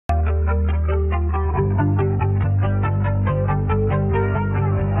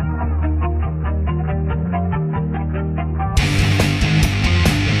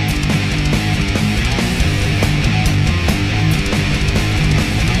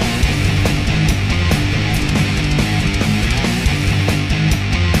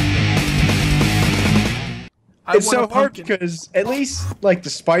It's so hard because at least like the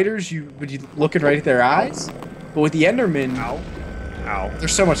spiders, you looking right at their eyes, but with the Enderman, they're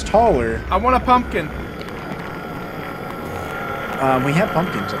so much taller. I want a pumpkin. We have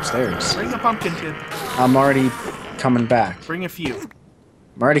pumpkins upstairs. Bring a pumpkin, kid. I'm already coming back. Bring a few.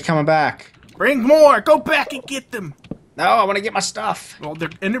 I'm already coming back. Bring more. Go back and get them. No, I want to get my stuff. Well, the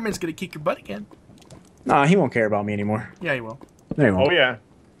Enderman's gonna kick your butt again. Nah, he won't care about me anymore. Yeah, he will. No, he won't. Oh yeah.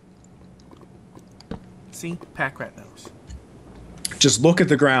 See, Pakratt knows. Just look at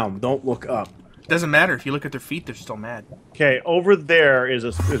the ground. Don't look up. Doesn't matter if you look at their feet; they're still mad. Okay, over there is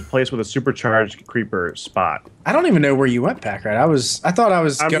a place with a supercharged creeper spot. I don't even know where you went, Pakratt. I thought I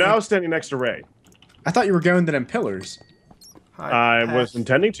was. I'm now standing next to Ray. I thought you were going to them pillars. I was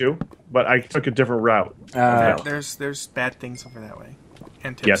intending to, but I took a different route. There's bad things over that way.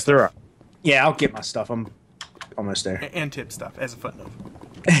 And tip yes, stuff. there are. Yeah, I'll get my stuff. I'm almost there. And tip stuff, as a footnote.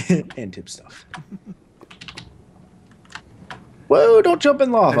 And tip stuff. Whoa, don't jump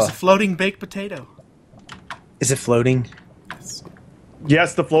in lava. There's a floating baked potato. Is it floating?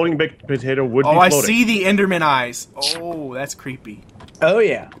 Yes, the floating baked potato would be floating. floating. I see the Enderman eyes. Oh, that's creepy. Oh,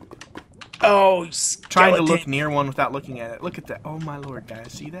 yeah. Oh, skeleton. Trying to look near one without looking at it. Look at that. Oh, my lord,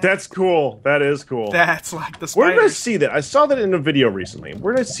 guys. See that? That's cool. That is cool. That's like the spiders. Where did I see that? I saw that in a video recently.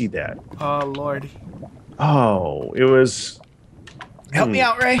 Where did I see that? Oh, lord. Oh, it was... Help me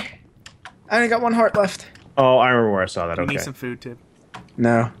out, Ray. I only got one heart left. Oh, I remember where I saw that. Do you okay. need some food, Tib?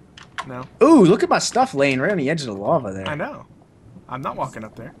 No. No? Ooh, look at my stuff laying right on the edge of the lava there. I know. I'm not walking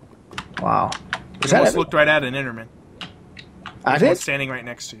up there. Wow. I almost looked right at an Enderman. I did? Standing right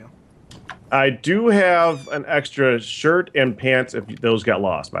next to you. I do have an extra shirt and pants if those got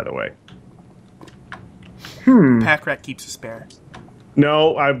lost, by the way. Pakratt keeps a spare.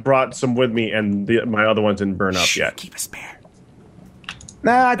 No, I brought some with me, and my other ones didn't burn up yet. Keep a spare.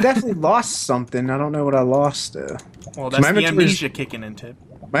 Nah, I definitely lost something. I don't know what I lost. Well, that's the amnesia kicking in, Tib.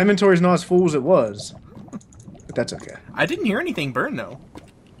 My inventory's not as full as it was. But that's okay. I didn't hear anything burn, though.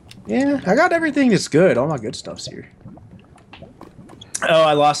 Yeah, I got everything that's good. All my good stuff's here. Oh,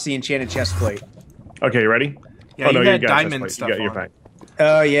 I lost the enchanted chest plate. Okay, you ready? Yeah, you had diamond stuff you're on. fine.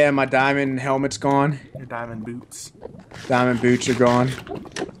 Oh, yeah, my diamond helmet's gone. Your diamond boots. Diamond boots are gone.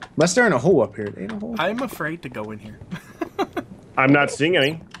 Unless they're in a hole up here. They in a hole? I'm afraid to go in here. I'm not seeing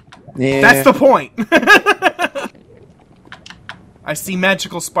any. Yeah. That's the point. I see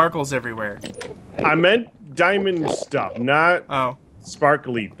magical sparkles everywhere. I meant diamond stuff, not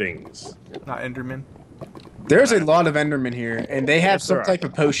sparkly things. Not Enderman. There's a lot of Endermen here, and they have some type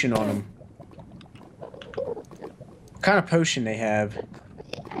of potion on them. What kind of potion they have?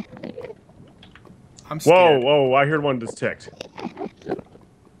 I'm scared. Whoa, I heard one just ticked.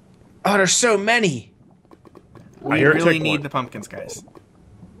 Oh, there's so many. We really need the pumpkins, guys.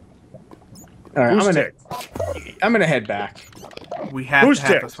 All right, I'm gonna head back. We have to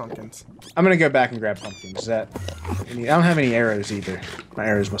have those pumpkins. I'm gonna go back and grab pumpkins. I don't have any arrows either. My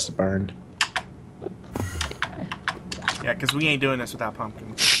arrows must have burned. Yeah, because we ain't doing this without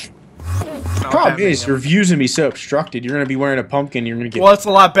pumpkins. Problem is, your views gonna be so obstructed. You're gonna be wearing a pumpkin. You're gonna get. Well, it's a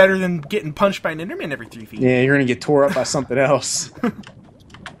lot better than getting punched by an Enderman every 3 feet. Yeah, you're gonna get tore up by something else.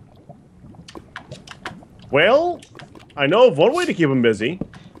 Well, I know of one way to keep them busy.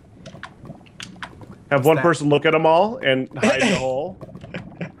 Have one person look at them all and hide the hole.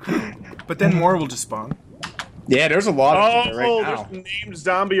 But then more will just spawn. Yeah, there's a lot of them right now. There's a named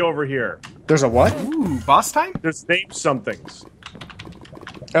zombie over here. There's a what? Ooh, boss time? There's named somethings.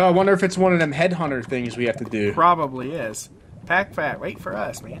 Oh, I wonder if it's one of them headhunter things we have to do. Probably is. Pakratt, wait for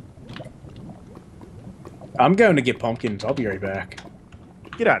us, man. I'm going to get pumpkins. I'll be right back.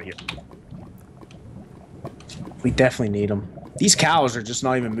 Get out of here. We definitely need them. These cows are just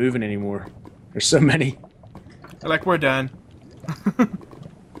not even moving anymore. There's so many. They're like, we're done.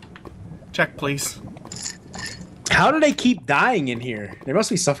 Check, please. How do they keep dying in here? They must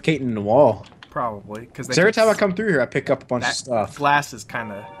be suffocating in the wall. Probably. Because every time I come through here, I pick up a bunch of stuff. Glass is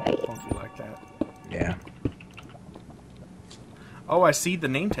kind of funky like that. Yeah. Oh, I see the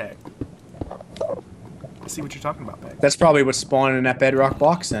name tag. I see what you're talking about, Beck. That's probably what's spawning in that bedrock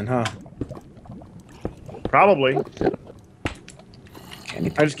box then, huh? Probably.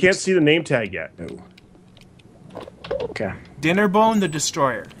 I just can't see the name tag yet. No. Okay. Dinnerbone the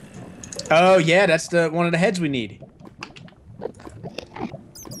Destroyer. Oh yeah, that's one of the heads we need.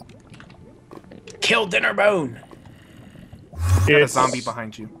 Kill Dinnerbone. Got a zombie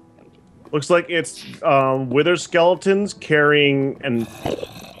behind you. Looks like it's wither skeletons carrying an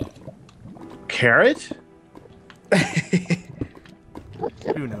carrot.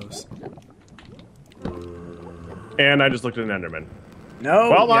 Who knows? And I just looked at an Enderman.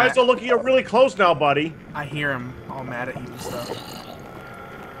 No. Well, my eyes are looking really close now, buddy. I hear him all mad at you and stuff.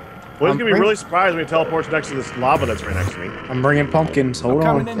 Well, he's gonna be really surprised when he teleports next to this lava that's right next to me. I'm bringing pumpkins. Hold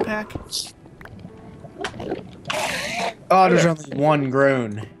on. Coming in, Pack. Oh, there's only one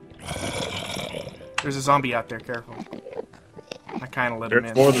grown. There's a zombie out there. Careful. I kind of let him in.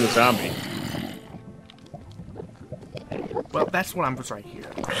 There's more than a zombie. Well, that's what I was right here.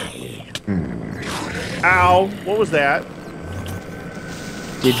 Ow! What was that?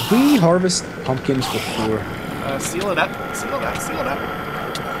 Did we harvest pumpkins before? Seal it up. Seal it up. Seal it up.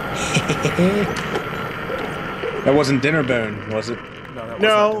 That wasn't dinner bone, was it? No, that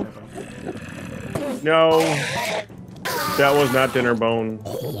No. wasn't. No. That was not dinner bone.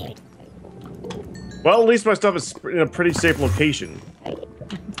 Well, at least my stuff is in a pretty safe location.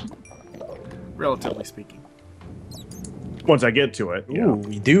 Relatively speaking. Once I get to it. Yeah. Ooh,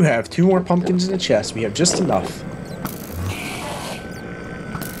 we do have 2 more pumpkins in the chest. We have just enough.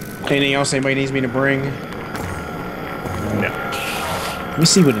 Anything else anybody needs me to bring? No. Let me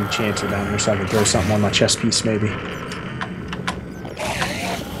see what enchants are down here so I can throw something on my chest piece, maybe.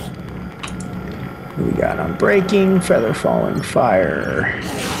 What we got? Unbreaking, feather falling, fire,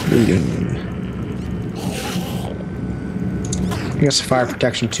 looting. I guess fire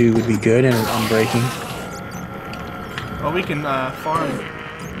protection 2 would be good, and unbreaking. Well, we can farm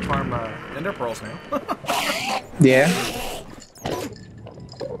ender pearls now. Yeah.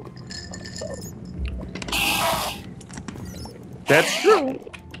 That's true.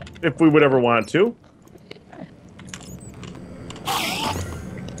 If we would ever want to.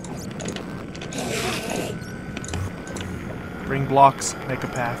 Bring blocks, make a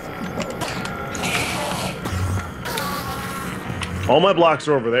path. All my blocks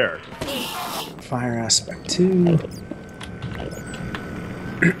are over there. Fire aspect 2.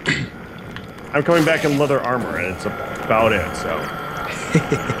 I'm coming back in leather armor, and it's about it, so.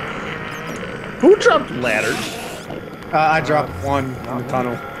 Who dropped ladders? I dropped one in the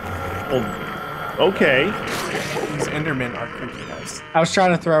tunnel. Well, okay. These endermen are creepy guys. I was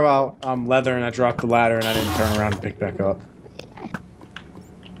trying to throw out leather, and I dropped the ladder, and I didn't turn around and pick back up.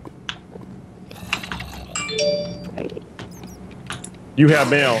 You have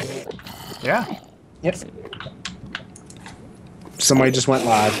mail. Yeah. Yep. Somebody just went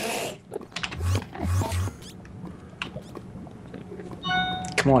live.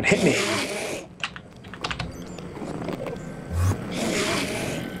 Come on, hit me.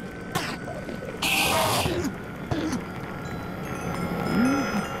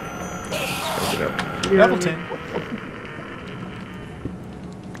 Level 10.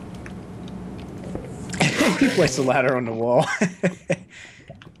 You placed a ladder on the wall.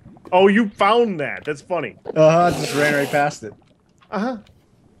 Oh, you found that. That's funny. I just ran right past it. Uh-huh.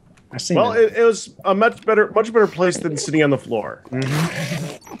 I seen Well, it. it was a much better place than sitting on the floor.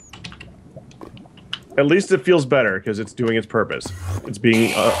 Mm-hmm. At least it feels better because it's doing its purpose. It's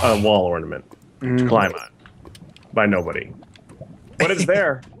being a wall ornament to climb on by nobody. But it's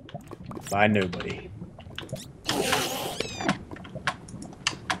there. By nobody.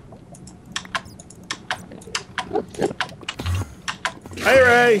 Hey,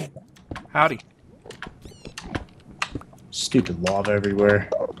 Ray. Howdy. Stupid lava everywhere.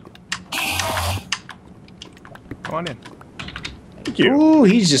 Come on in. Thank you. Ooh,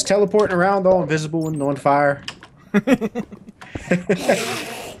 he's just teleporting around all invisible and on fire.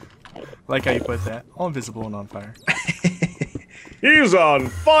 Like how you put that. All invisible and on fire. He's on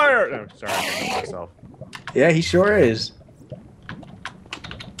fire. No, sorry, I can't help myself. Yeah, he sure is.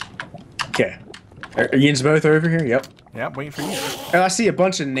 Okay. Are yins both over here? Yep. Yeah, waiting for you. Oh, I see a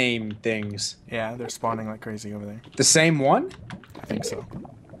bunch of name things. Yeah, they're spawning like crazy over there. The same one? I think so.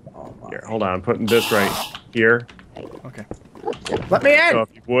 Oh, my. Here, hold on. I'm putting this right here. Okay. Let me in! So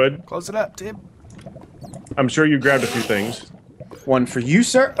if you would, Close it up, Tib. I'm sure you grabbed a few things. One for you,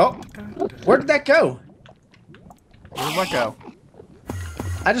 sir. Oh, where did that go? Where'd that go?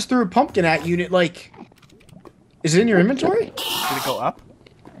 I just threw a pumpkin at you and it, like... Is it in your inventory? Did it go up?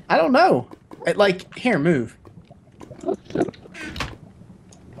 I don't know. It, like... Here, move.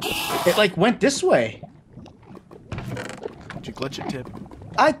 It, like, went this way. Did you glitch it, Tib?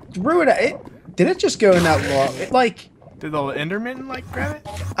 I threw it at it. Did it just go in that wall? It, like... Did the Enderman, like, grab it?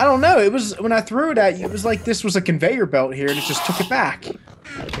 I don't know. It was... When I threw it at you, it was like this was a conveyor belt here and it just took it back.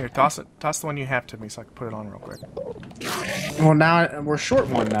 Here, toss it. Toss the one you have to me so I can put it on real quick. Well, now we're short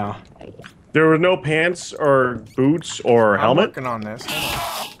one now. There were no pants or boots or I'm helmet? working on this.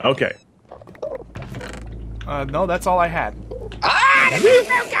 Hold Okay. on. No, that's all I had. Ah!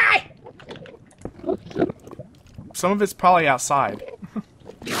 The guy! Some of it's probably outside.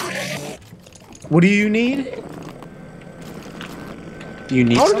 What do you need? Do you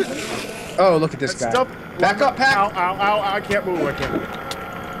need something? Oh, look at this guy. Stuff. Back up, Pack. Ow, ow, ow, I can't move. I can't move.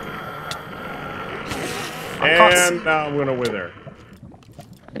 And now I'm gonna wither.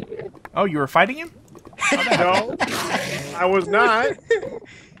 Oh, you were fighting him? No, I was not.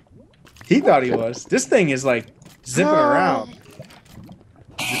 He thought he was. This thing is like zipping around.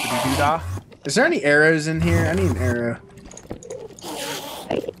 Zippity-doo-dah. Is there any arrows in here? I need an arrow.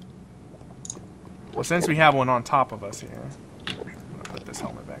 Well, since we have one on top of us here, I'm gonna put this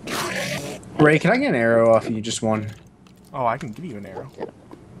helmet back. Ray, can I get an arrow off of you? Just one. Oh, I can give you an arrow.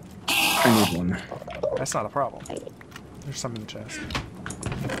 I need one. That's not a problem. There's some in the chest.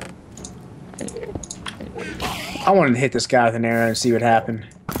 I wanted to hit this guy with an arrow and see what happened.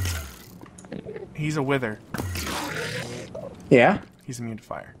 He's a wither. Yeah? He's immune to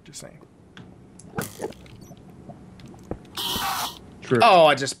fire. Just saying. True. Oh,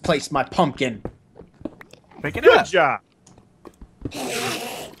 I just placed my pumpkin. Pick it Good up. job.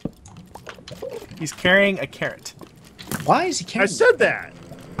 He's carrying a carrot. Why is he I carrying? said that.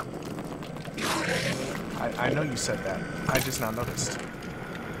 I know you said that. I just now noticed.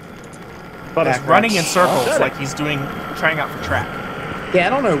 But He's running in circles Oh, like he's trying out for track. Yeah, I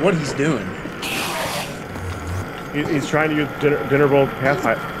don't know what he's doing. he's trying to use dinner bone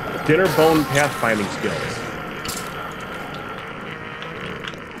pathfinding skills.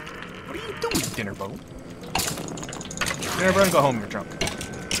 What are you doing, Dinnerbone? Dinnerbone, go home. You're drunk.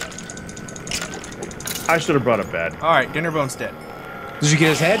 I should have brought a bed. All right, Dinnerbone's dead. Did you get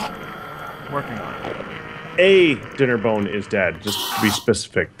his head? Working on it. A dinner bone is dead. Just to be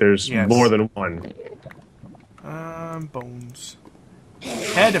specific, there's Yes. more than one. Bones.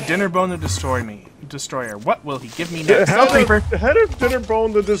 Head of Dinnerbone the Destroyer. What will he give me next? Oh, Creeper. Head of dinner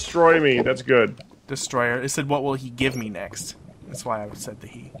bone to destroy me. That's good. Destroyer. It said, what will he give me next? That's why I said the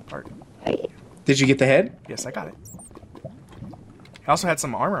he part. Did you get the head? Yes, I got it. He also had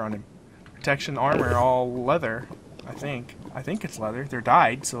some armor on him. Protection armor, all leather, I think. I think it's leather. They're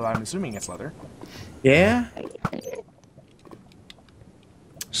dyed, so I'm assuming it's leather. Yeah.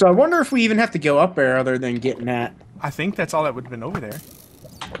 So I wonder if we even have to go up there other than getting that. I think that's all that would have been over there.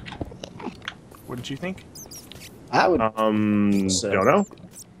 Wouldn't you think? I would. Don't know.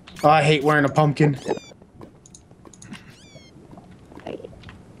 Oh, I hate wearing a pumpkin.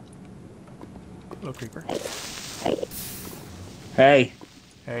 Hello, Creeper. Hey.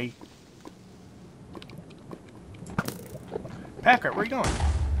 Hey. Pakratt, where are you going?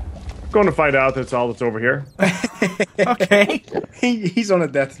 Going to find out that's all that's over here. Okay. He's on a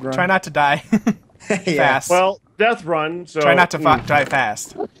death run. Try not to die fast. Well, death run. So Try not to die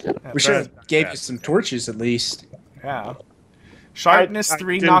fast. We should have gave you some torches at least. Yeah. Sharpness I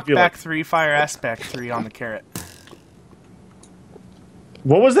 3, didn't feel knockback like- 3, fire aspect 3 on the carrot.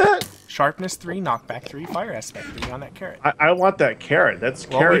 What was that? Sharpness 3, knockback 3, fire aspect 3 on that carrot. I want that carrot. That's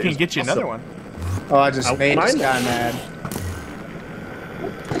Well, carrot. we can is get you awesome. another one. Oh, I just made this mine- guy mad.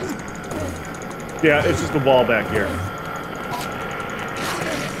 Yeah, it's just the wall back here.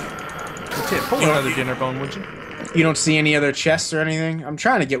 That's it. Pull another dinner bone, would you? You don't see any other chests or anything? I'm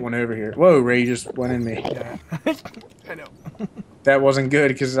trying to get one over here. Whoa, Ray just went in me. Yeah. I know. That wasn't good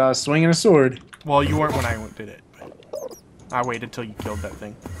because I was swinging a sword. Well, you weren't when I did it. But I waited till you killed that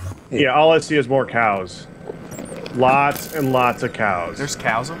thing. Yeah, all I see is more cows. Lots and lots of cows. There's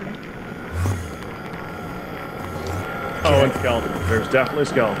cows over there? Oh, and skeletons. There's definitely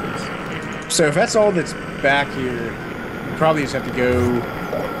skeletons. So if that's all that's back here, we probably just have to go,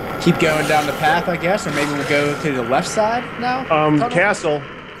 keep going down the path, I guess, or maybe we'll go to the left side now. Castle.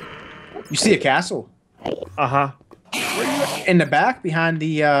 You see a castle Uh-huh. in the back behind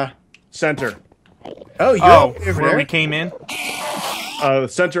the. Center. Oh, you're Oh, over where there. we came in? The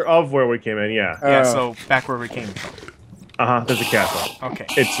center of where we came in, yeah. Yeah, Oh. so back where we came from. Uh-huh, there's a castle. Okay.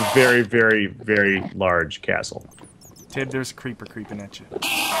 It's a very, very, very large castle. Tib, there's a creeper creeping at you.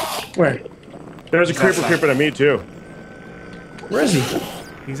 Where? There's a He's creeper outside. creeping at me, too. Where is he?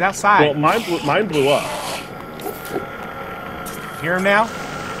 He's outside. Well, mine blew up. Hear him now?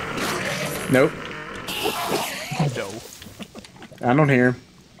 Nope. No. I don't hear him.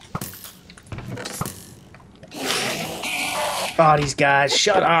 Oh, these guys,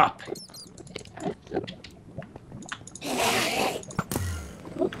 shut up.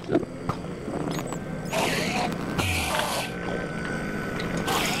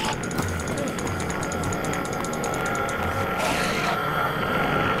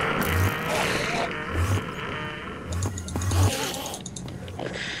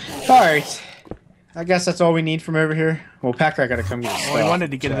 Alright. I guess that's all we need from over here. Well, Pakratt gotta come get his Well, we stuff.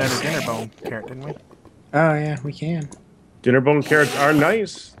 wanted to get another dinner bone carrot, didn't we? Oh, yeah, we can. Dinner bone carrots are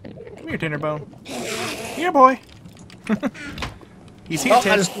nice. Come here, dinner bone. Here, boy. He's here, Oh,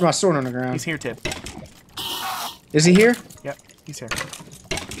 Tib. I just threw my sword on the ground. He's here, Tib. Is he here? Yep, he's here.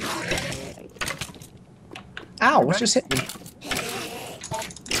 Ow, what just hit me?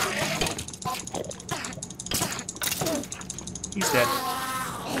 He's dead.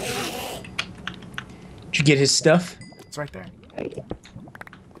 Did you get his stuff? It's right there.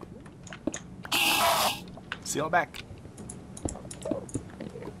 Seal it back.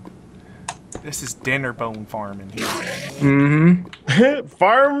 This is dinner bone farming here. Mm-hmm.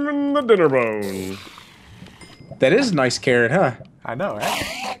 Farming the dinner bone. That is a nice carrot, huh? I know,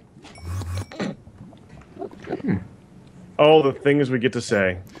 right? Oh, the things we get to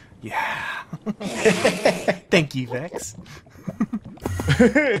say. Yeah. Thank you, Vechs.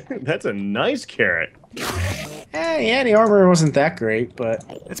 That's a nice carrot. Yeah, the armor wasn't that great, but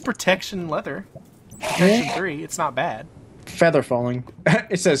It's protection leather. Protection 3. It's not bad. feather falling.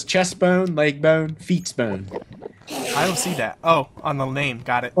 It says chest bone, leg bone, feet bone. I don't see that. Oh, on the name.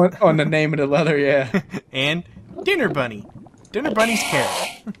 Got it. On the name of the leather, yeah. And Dinner Bunny. Dinner Bunny's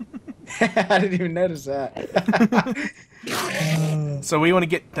carrot. I didn't even notice that. So we want to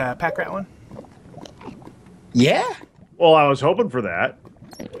get Pakratt one? Yeah, Well, I was hoping for that.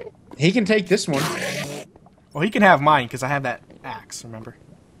 he can take this one. Well, he can have mine because I have that axe, remember?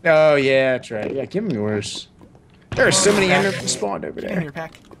 Oh, yeah, that's right. Yeah, give him yours. There are so many endermen spawned over Get in there. your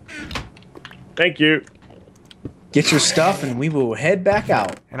pack. Thank you. Get your stuff and we will head back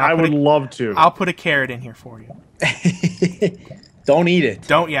out. And I would love to. I'll put a carrot in here for you. Don't eat it.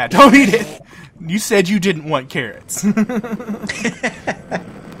 Don't eat it. You said you didn't want carrots.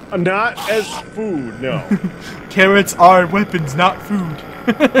 Not as food, no. Carrots are weapons, not food.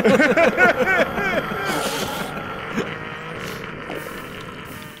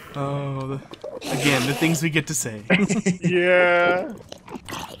 Again, the things we get to say. Yeah.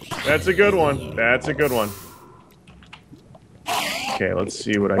 That's a good one. That's a good one. Okay, let's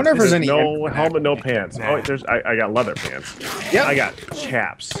see what I Wonder if there's any no helmet, no pants. Nah. Oh, there's I got leather pants. Yep. I got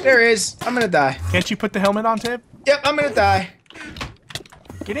chaps. There is. I'm gonna die. Can't you put the helmet on, Tib? Yep, I'm gonna die.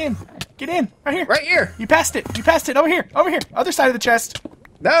 Get in. Get in. Right here. Right here. You passed it. You passed it. Over here. Over here. Other side of the chest.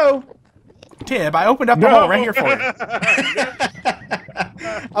 No. Tib, I opened up the hole right here for you.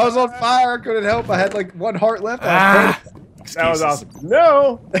 I was on fire. I couldn't help. I had like one heart left. That was awesome.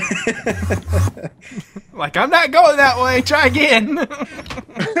 No. Like, I'm not going that way. Try again.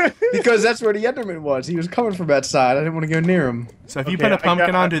 Because that's where the Enderman was. He was coming from that side. I didn't want to go near him. So if you Okay, put a I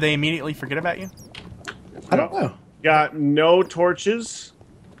pumpkin got- on, do they immediately forget about you? I don't know. Got no torches,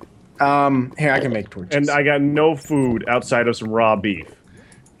 Here, I can make torches. and I got no food outside of some raw beef.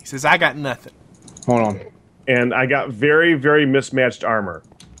 He says, I got nothing. Hold on. And I got very, very mismatched armor.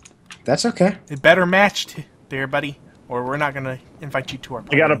 That's okay. It better matched there, buddy, or we're not going to invite you to our I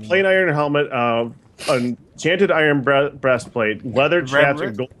party got a anymore. plain iron helmet, enchanted iron breastplate, leather chaps,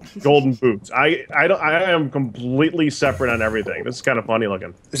 and golden boots. I am completely separate on everything. This is kind of funny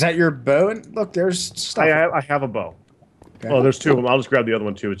looking. Is that your bow? And look, there's stuff. I have a bow. Okay. Well, there's two of them. I'll just grab the other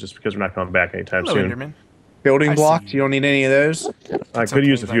one too, just because we're not coming back anytime Hello, soon. Enderman. Building I see blocks. you. You don't need any of those. I It's could okay,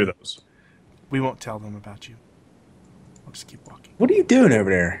 use a few of buddy. those. We won't tell them about you. We'll just keep walking. What are you doing over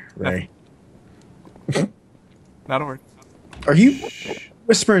there, Ray? Not a word. Are you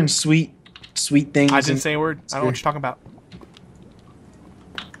whispering sweet things? I didn't say a word. I don't know what you're talking about.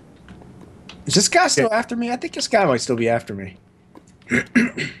 Is this guy still after me? I think this guy might still be after me.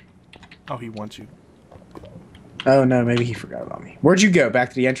 Oh, he wants you. Oh no, maybe he forgot about me. Where'd you go? Back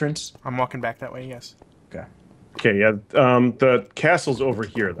to the entrance? I'm walking back that way, yes. Okay. Okay, yeah. The castle's over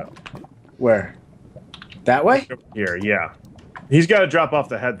here, though. Where? That way? Over here, yeah. He's got to drop off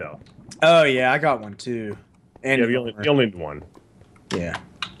the head, though. Oh yeah, I got one too. And Yeah, you only need one. yeah.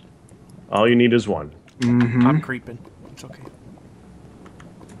 All you need is one. Mm-hmm. I'm creeping. It's okay.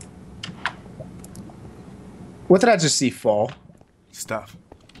 What did I just see fall? Stuff.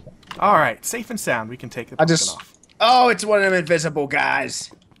 All right, safe and sound. We can take the I pumpkin just. off. Oh, it's one of them invisible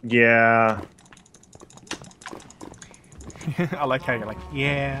guys. Yeah. I like how you're like,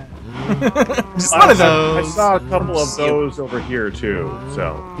 yeah. Just one of those. I saw a couple of those over here, too,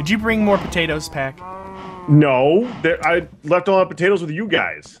 so. Did you bring more potatoes, Pack? No, I left all my potatoes with you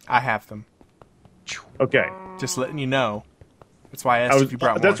guys. I have them. Okay. Just letting you know. That's why I asked if you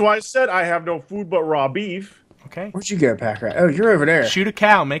brought more. That's why I said I have no food but raw beef. Okay. Where'd you go, Pakratt? Oh, you're over there. Shoot a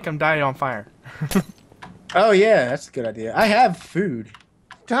cow, make them die on fire. Oh yeah, that's a good idea. I have food.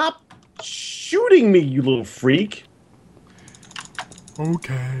 Stop shooting me, you little freak.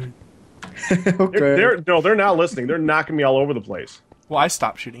 Okay. Okay. They're not listening. They're knocking me all over the place. Well, I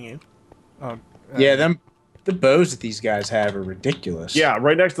stopped shooting you. Yeah, the bows that these guys have are ridiculous. Yeah,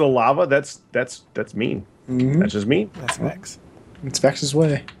 right next to the lava. That's mean. Mhm. That's just mean. That's Vechs. It's Vex's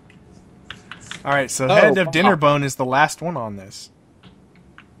way. All right, so head of dinner bone is the last one on this.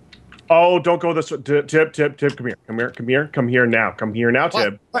 Oh, don't go this way. Tib, come here. Come here now. Come here now,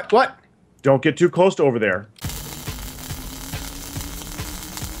 Tib. What? Don't get too close to over there.